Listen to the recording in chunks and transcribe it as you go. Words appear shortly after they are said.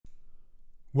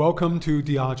Welcome to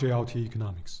DRJLT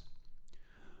Economics.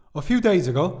 A few days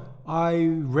ago, I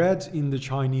read in the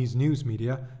Chinese news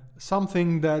media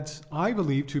something that I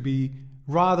believe to be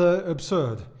rather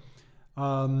absurd.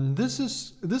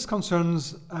 This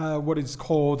concerns what is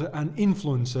called an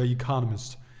influencer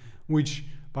economist, which,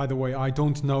 by the way, I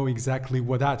don't know exactly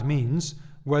what that means.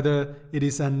 Whether he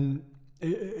is an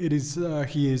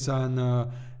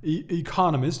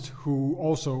economist who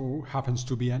also happens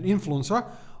to be an influencer,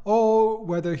 or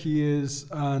whether he is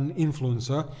an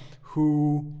influencer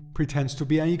who pretends to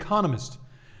be an economist.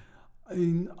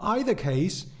 In either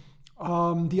case,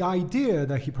 the idea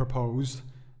that he proposed,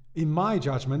 in my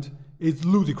judgment, is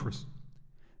ludicrous.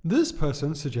 This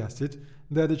person suggested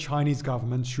that the Chinese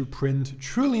government should print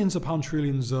trillions upon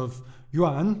trillions of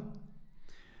yuan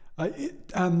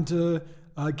and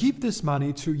give this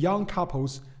money to young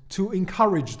couples to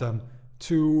encourage them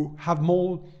to have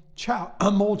more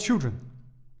children.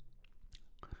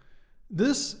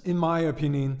 This, in my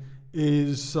opinion,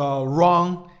 is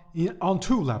wrong on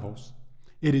two levels.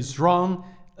 It is wrong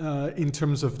in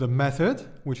terms of the method,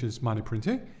 which is money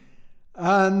printing,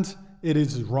 and it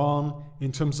is wrong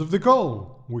in terms of the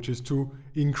goal, which is to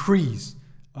increase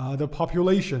the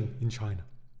population in China.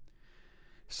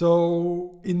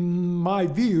 So, in my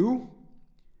view,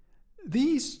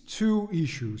 these two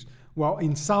issues, well,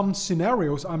 in some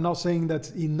scenarios, I'm not saying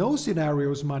that in no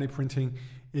scenarios money printing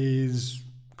is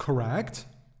correct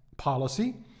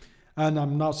policy, and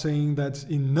I'm not saying that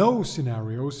in no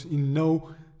scenarios, in no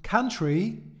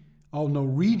country or no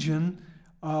region,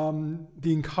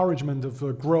 the encouragement of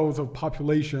the growth of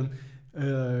population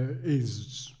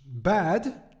is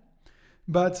bad.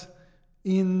 But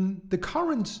in the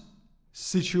current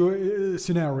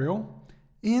scenario,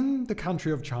 in the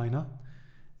country of China,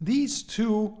 these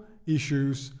two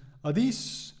issues,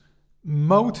 this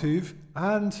motive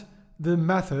and the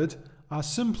method, are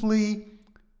simply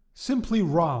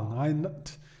wrong,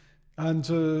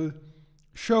 and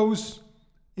shows,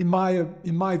 in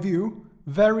my view,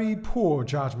 very poor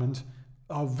judgment,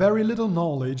 very little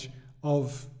knowledge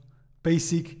of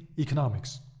basic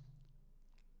economics.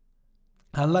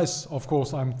 Unless, of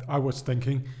course, I was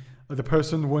thinking the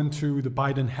person went to the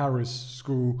Biden-Harris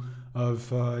School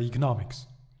of Economics.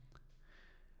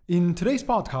 In today's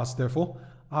podcast, therefore,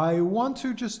 I want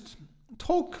to just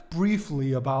talk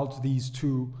briefly about these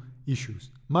two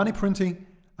issues, money printing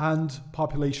and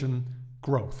population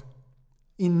growth,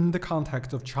 in the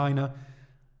context of China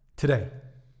today.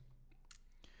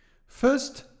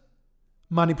 First,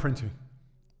 money printing.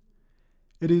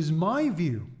 It is my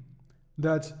view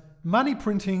that money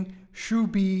printing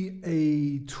should be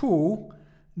a tool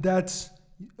that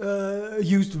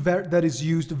is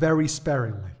used very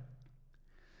sparingly.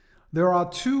 There are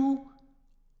two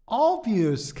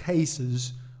obvious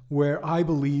cases where I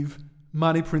believe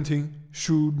money printing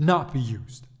should not be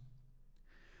used.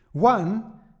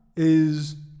 One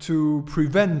is to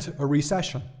prevent a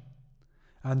recession,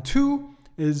 and two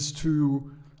is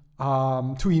to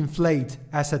inflate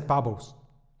asset bubbles.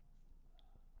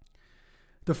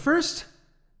 The first,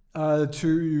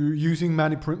 to using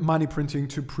money printing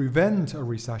to prevent a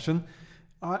recession,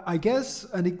 I guess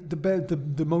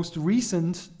the most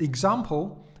recent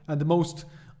example and the most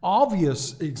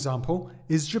obvious example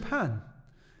is Japan.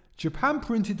 Japan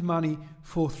printed money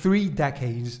for 3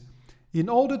 decades in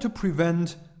order to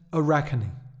prevent a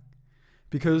reckoning,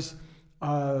 because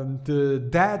the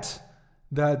debt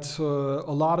that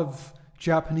a lot of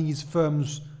Japanese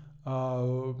firms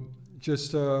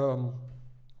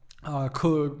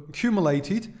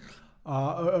accumulated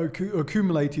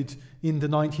in the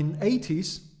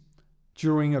 1980s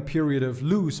during a period of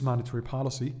loose monetary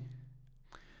policy,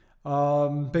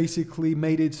 basically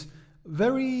made it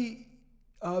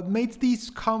made these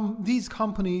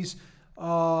companies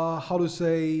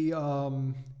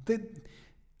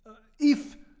if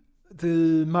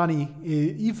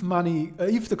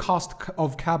the cost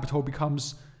of capital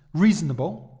becomes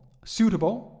reasonable,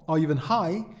 suitable, or even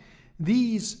high,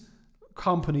 these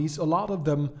companies, a lot of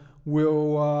them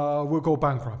will go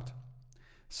bankrupt.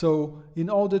 So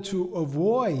in order to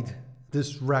avoid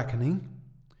this reckoning,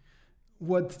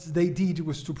 what they did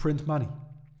was to print money.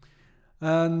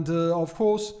 And of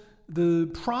course, the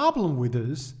problem with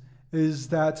this is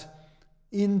that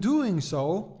in doing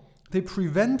so, they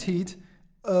prevented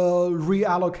a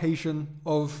reallocation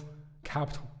of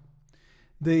capital.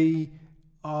 They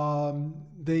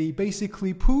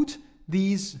basically put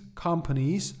these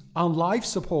companies on life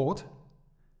support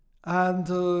and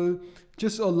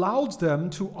just allowed them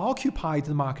to occupy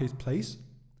the marketplace,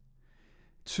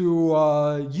 to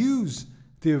use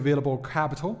the available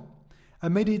capital,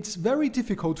 and made it very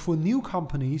difficult for new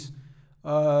companies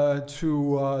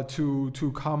to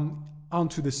come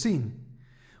onto the scene,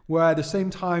 where at the same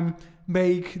time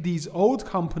make these old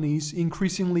companies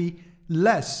increasingly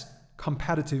less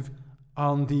competitive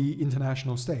on the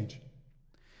international stage.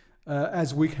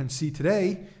 As we can see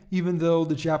today, even though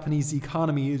the Japanese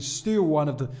economy is still one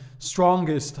of the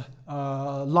strongest,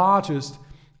 largest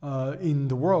in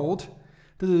the world,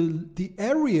 the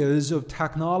areas of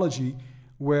technology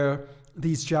where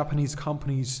these Japanese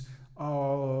companies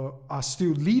are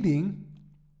still leading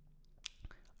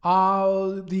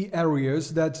are the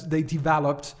areas that they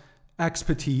developed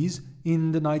expertise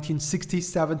in the 1960s,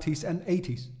 70s, and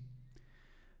 80s.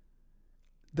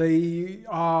 They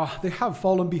have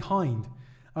fallen behind,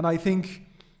 and I think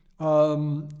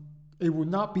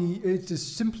it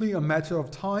is simply a matter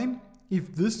of time,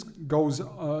 if this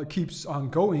keeps on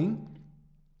going,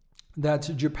 that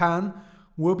Japan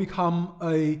will become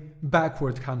a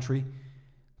backward country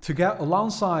to get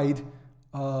alongside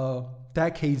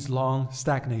decades-long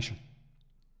stagnation.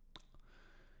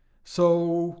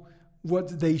 So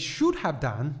what they should have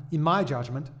done, in my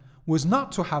judgment, was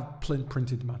not to have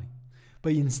printed money,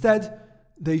 but instead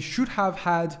they should have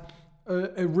had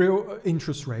a real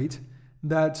interest rate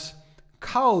that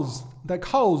caused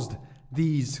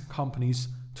these companies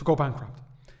to go bankrupt.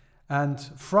 And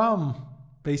from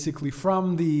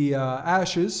the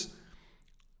ashes,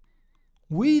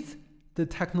 with the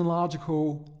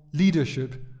technological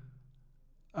leadership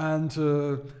and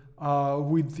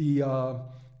with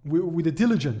the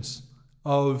diligence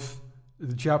of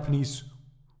the Japanese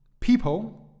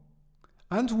people,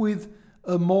 and with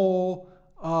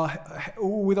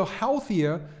a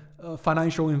healthier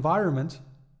financial environment,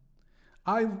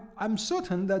 I'm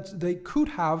certain that they could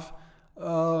have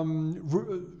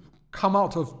come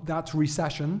out of that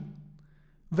recession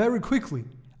very quickly,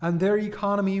 and their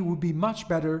economy would be much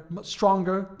better, much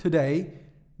stronger today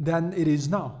than it is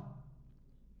now.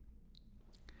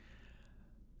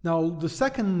 Now, the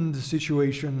second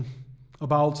situation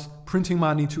about printing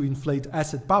money to inflate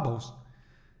asset bubbles,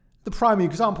 the prime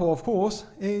example, of course,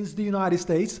 is the United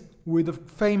States with the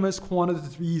famous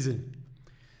quantitative easing.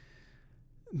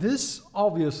 This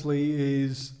obviously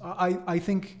is, I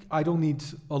think I don't need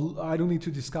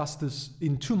to discuss this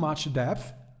in too much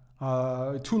depth,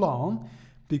 too long,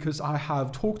 because I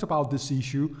have talked about this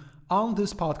issue on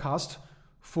this podcast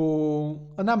for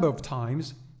a number of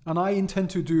times, and I intend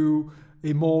to do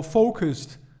a more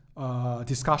focused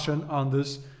discussion on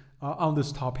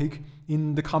this topic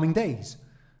in the coming days.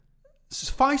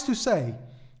 Suffice to say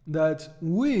that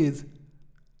with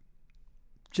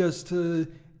just an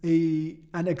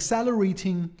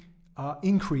accelerating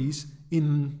increase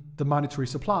in the monetary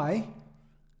supply,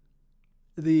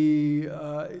 the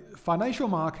financial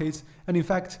markets, and in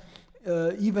fact,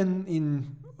 even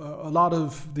in a lot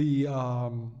of the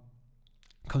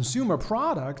consumer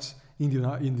products in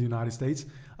the United States,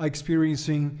 are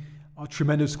experiencing a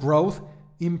tremendous growth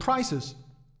in prices.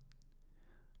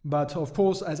 But of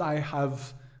course, as I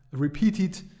have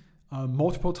repeated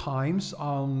multiple times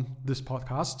on this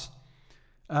podcast,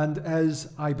 and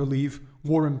as I believe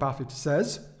Warren Buffett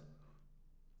says,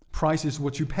 price is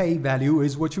what you pay, value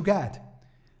is what you get.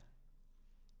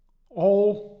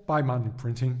 All by money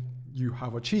printing you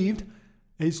have achieved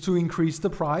is to increase the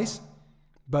price,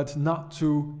 but not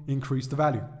to increase the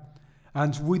value.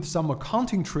 And with some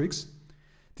accounting tricks,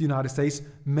 the United States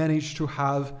managed to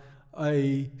have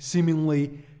a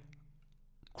seemingly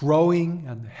growing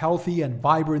and healthy and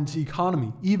vibrant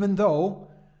economy, even though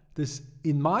this,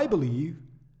 in my belief,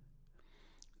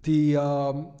 the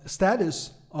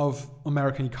status of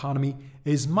American economy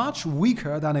is much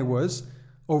weaker than it was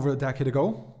over a decade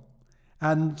ago,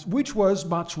 and which was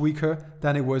much weaker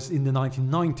than it was in the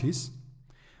 1990s,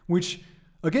 which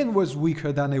again was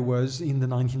weaker than it was in the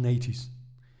 1980s,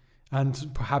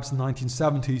 and perhaps the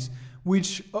 1970s,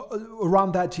 which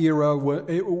around that era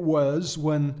it was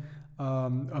when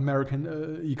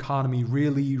American economy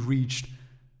really reached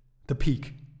the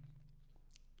peak.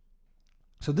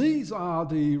 So these are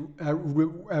the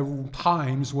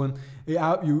times when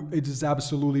it is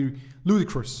absolutely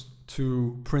ludicrous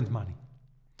to print money.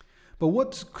 But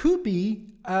what could be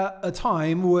a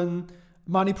time when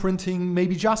money printing may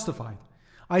be justified?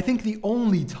 I think the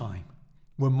only time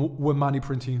when money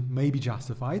printing may be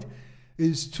justified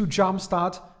is to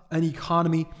jumpstart an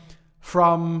economy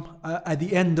from at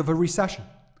the end of a recession.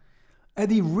 At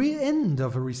the end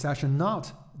of a recession,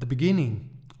 not the beginning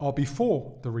or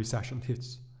before the recession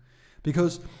hits.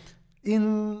 Because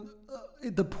in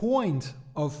the point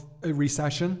of a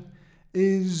recession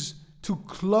is to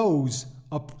close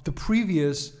up the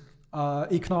previous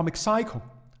economic cycle,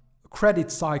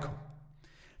 credit cycle,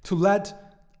 to let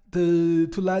to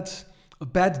let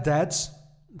bad debts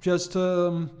just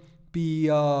be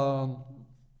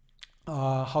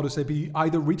be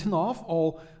either written off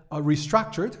or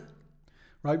restructured,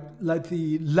 right? Let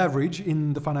the leverage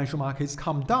in the financial markets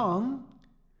come down,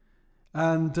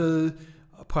 and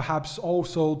perhaps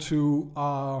also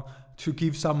to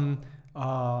give some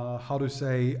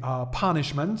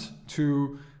punishment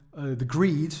to the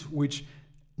greed which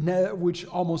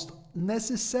almost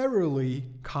necessarily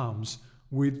comes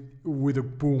with a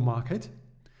bull market,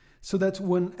 so that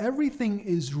when everything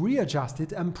is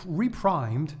readjusted and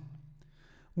reprimed,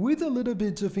 with a little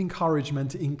bit of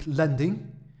encouragement in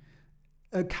lending,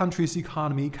 a country's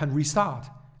economy can restart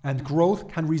and growth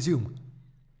can resume.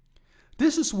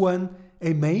 This is when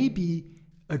it may be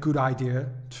a good idea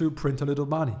to print a little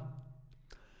money.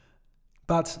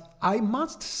 But I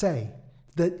must say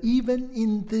that even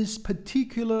in this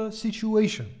particular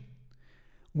situation,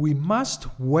 we must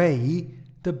weigh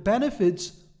the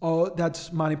benefits that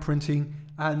money printing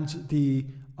and the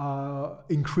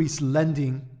increased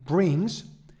lending brings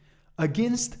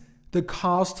against the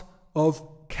cost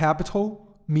of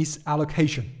capital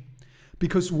misallocation.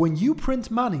 Because when you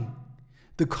print money,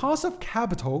 the cost of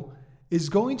capital is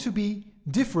going to be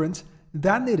different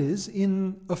than it is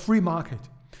in a free market.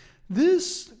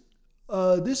 This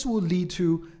will lead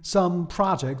to some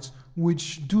projects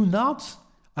which do not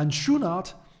and should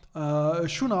not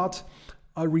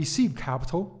receive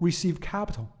capital.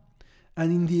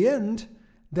 And in the end,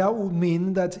 that will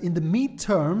mean that in the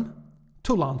mid-term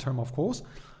to long term, of course,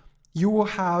 you will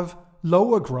have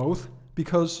lower growth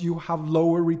because you have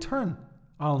lower return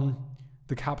on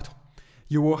the capital.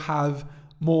 You will have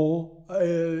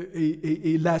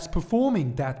a less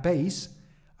performing debt base,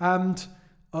 and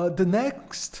the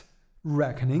next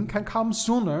reckoning can come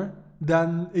sooner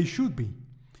than it should be.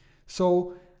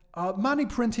 So money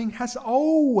printing has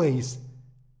always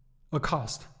a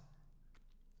cost.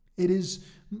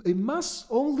 It must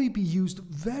only be used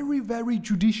very, very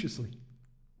judiciously.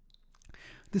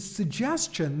 The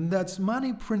suggestion that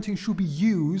money printing should be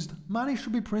used, money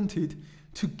should be printed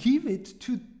to give it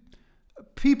to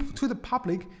people, to the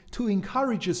public, to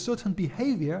encourage a certain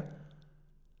behavior,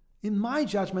 in my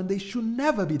judgment, they should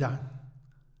never be done.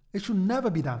 It should never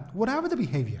be done, whatever the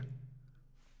behavior.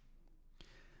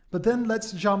 But then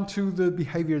let's jump to the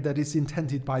behavior that is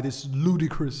intended by this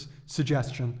ludicrous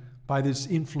suggestion by this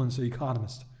influencer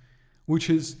economist, which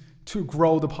is to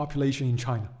grow the population in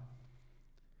China.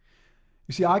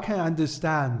 You see, I can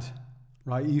understand,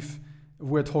 right, if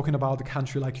we're talking about a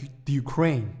country like the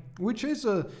Ukraine, which is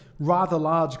a rather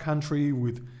large country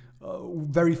with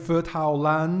very fertile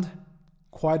land,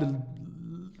 quite a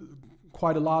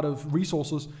lot of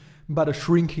resources, but a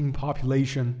shrinking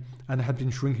population, and had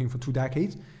been shrinking for 2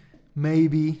 decades.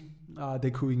 Maybe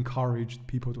they could encourage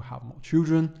people to have more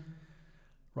children,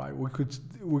 right? We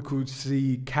could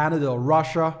see Canada or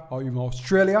Russia or even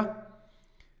Australia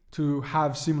to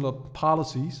have similar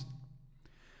policies.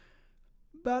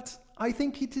 But I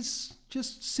think it is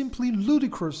just simply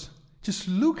ludicrous. Just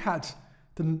look at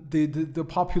the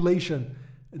population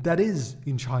that is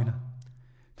in China.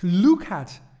 To look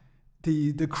at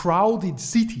the crowded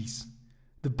cities,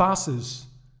 the buses,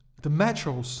 the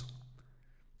metros,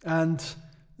 and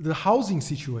the housing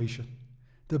situation,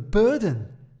 the burden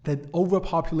that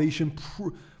overpopulation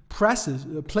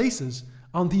places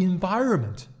on the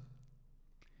environment.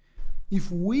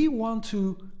 If we want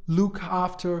to look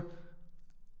after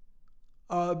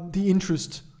the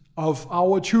interest of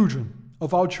our children,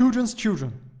 of our children's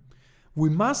children, we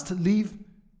must leave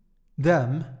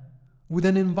them with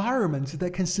an environment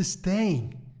that can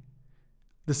sustain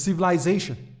the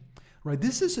civilization, right?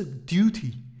 This is a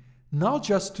duty, not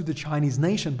just to the Chinese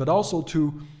nation, but also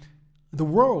to the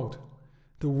world.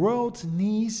 The world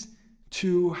needs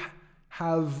to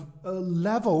have a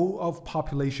level of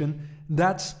population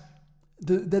that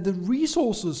the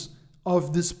resources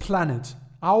of this planet,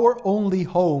 our only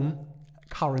home,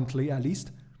 currently at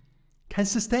least, can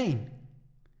sustain.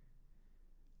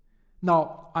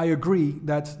 Now, I agree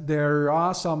that there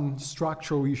are some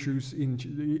structural issues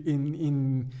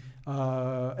in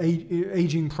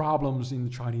aging problems in the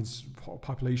Chinese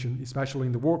population, especially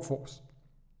in the workforce.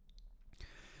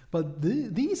 But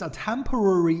these are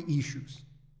temporary issues.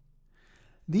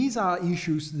 These are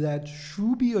issues that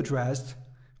should be addressed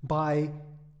by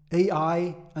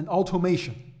AI and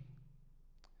automation,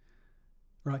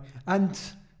 right? And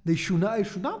it should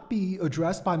not be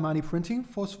addressed by money printing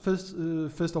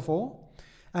first of all.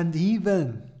 And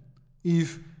even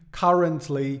if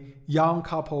currently every young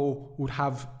couple would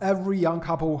have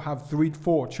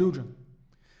 3-4 children,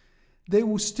 they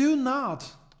will still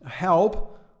not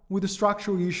help with the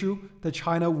structural issue that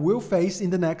China will face in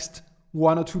the next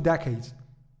 1 or 2 decades.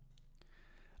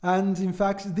 And in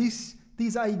fact, these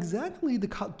are exactly the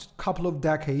couple of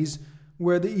decades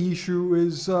where the issue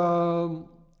is going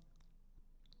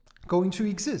to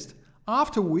exist.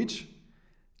 After which,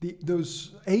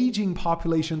 those aging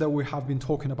population that we have been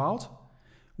talking about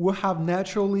will have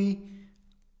naturally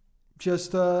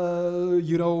just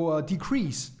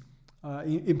decrease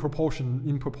in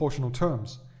proportional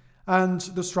terms, and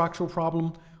the structural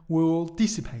problem will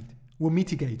dissipate, will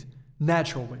mitigate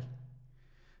naturally.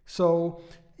 So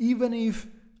even if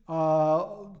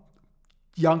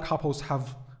young couples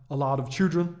have a lot of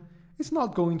children, it's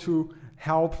not going to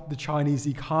help the Chinese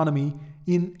economy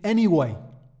in any way.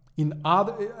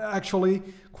 Actually,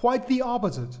 quite the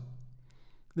opposite.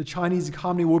 The Chinese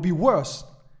economy will be worse.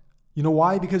 You know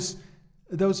why? Because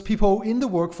those people in the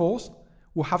workforce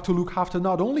will have to look after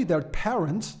not only their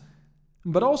parents,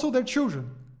 but also their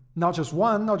children. Not just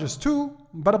one, not just two,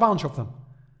 but a bunch of them.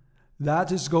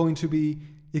 That is going to be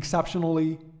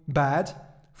exceptionally bad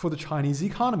for the Chinese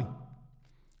economy.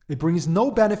 It brings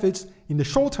no benefits in the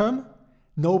short term,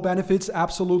 no benefits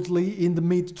absolutely in the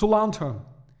mid to long term.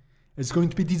 It's going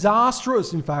to be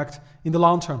disastrous, in fact, in the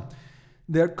long term.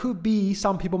 There could be,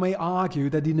 some people may argue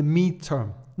that in the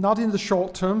mid-term, not in the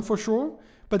short term for sure,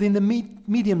 but in the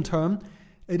medium term,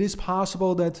 it is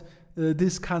possible that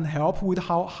this can help with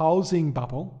housing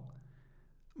bubble.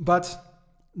 But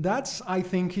that's, I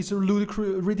think, is a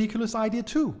ridiculous idea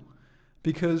too,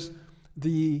 because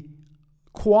the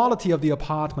quality of the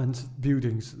apartment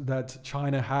buildings that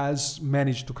China has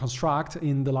managed to construct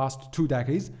in the last 2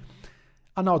 decades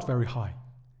are not very high.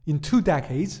 In 2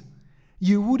 decades,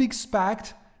 you would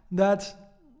expect that,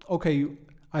 okay,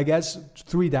 I guess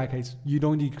 3 decades, you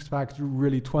don't expect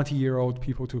really 20-year-old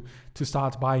people to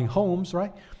start buying homes,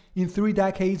 right? In 3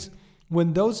 decades,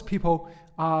 when those people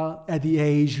are at the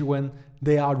age when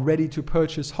they are ready to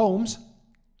purchase homes,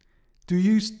 do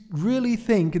you really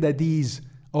think that these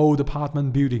old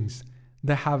apartment buildings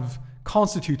that have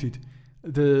constituted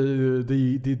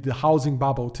the housing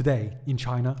bubble today in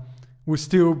China will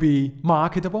still be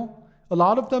marketable? A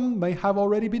lot of them may have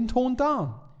already been torn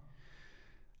down.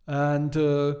 And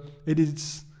it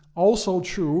is also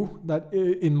true that,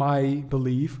 in my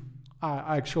belief,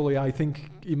 I think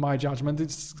in my judgment,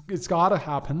 it's gotta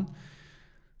happen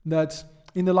that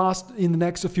in the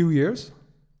next few years,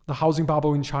 the housing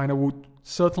bubble in China would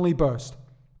certainly burst.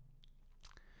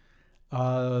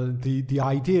 The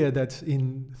idea that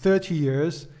in 30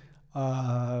 years,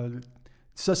 to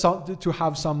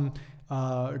have some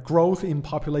growth in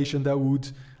population that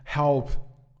would help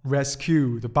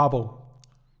rescue the bubble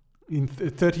in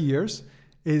 30 years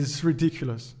is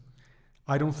ridiculous.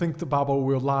 I don't think the bubble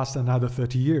will last another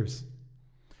 30 years.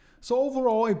 So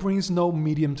overall, it brings no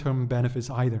medium-term benefits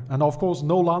either, and of course,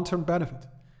 no long-term benefit.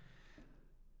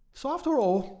 So after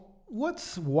all,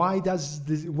 why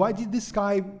did this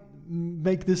guy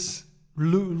make this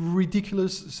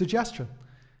ridiculous suggestion?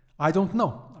 I don't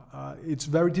know. It's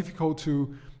very difficult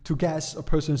to guess a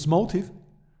person's motive,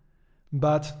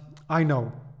 but I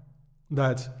know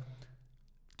that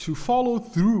to follow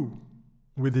through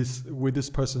with this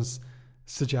person's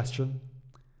suggestion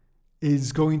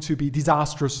is going to be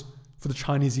disastrous for the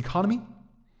Chinese economy.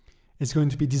 It's going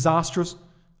to be disastrous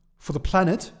for the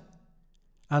planet,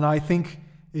 and I think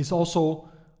it's also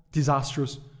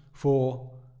disastrous for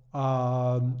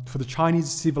the Chinese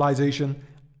civilization,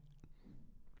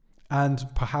 and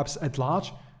perhaps at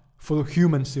large for the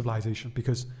human civilization,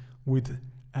 because with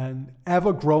an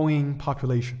ever-growing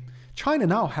population, China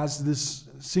now has this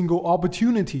single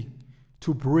opportunity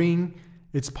to bring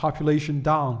its population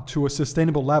down to a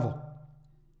sustainable level.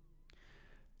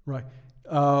 Right.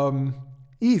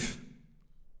 If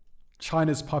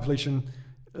China's population,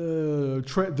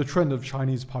 the trend of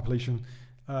Chinese population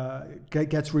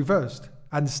gets reversed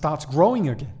and starts growing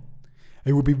again,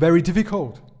 it will be very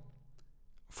difficult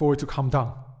for it to come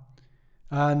down.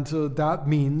 And that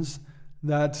means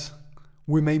that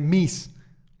we may miss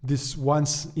this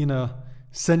once in a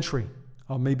century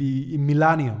or maybe a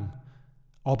millennium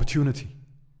opportunity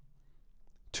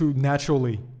to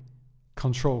naturally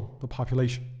control the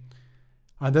population.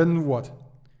 And then what?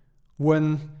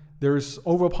 When there is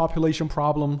overpopulation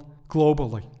problem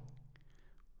globally,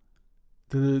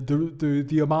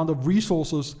 the amount of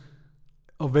resources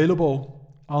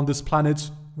available on this planet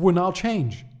will not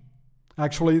change.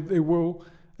 Actually, it will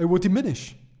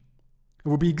diminish. It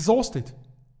will be exhausted.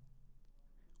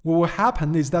 What will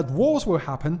happen is that wars will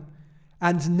happen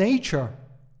and nature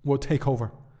will take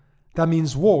over. That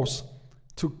means wars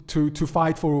to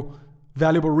fight for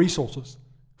valuable resources,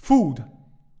 food,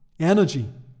 energy,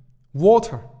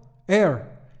 water, air.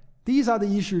 These are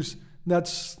the issues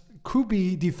that could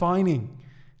be defining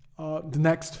the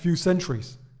next few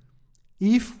centuries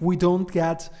if we don't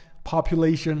get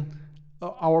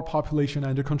our population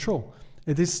under control.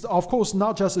 It is, of course,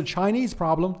 not just a Chinese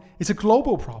problem, it's a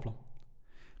global problem.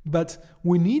 But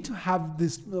we need to have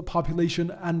this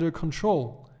population under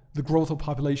control, the growth of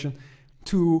population,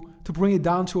 to bring it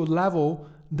down to a level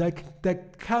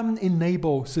that can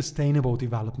enable sustainable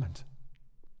development.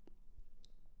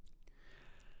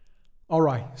 All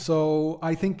right, so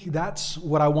I think that's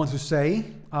what I want to say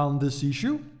on this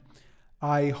issue.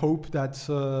 I hope that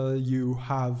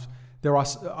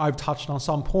I've touched on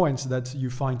some points that you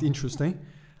find interesting.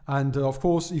 And of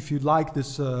course, if you like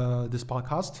this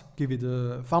podcast, give it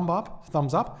a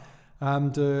thumbs up,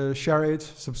 and share it,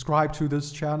 subscribe to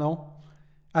this channel,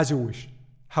 as you wish.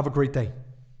 Have a great day.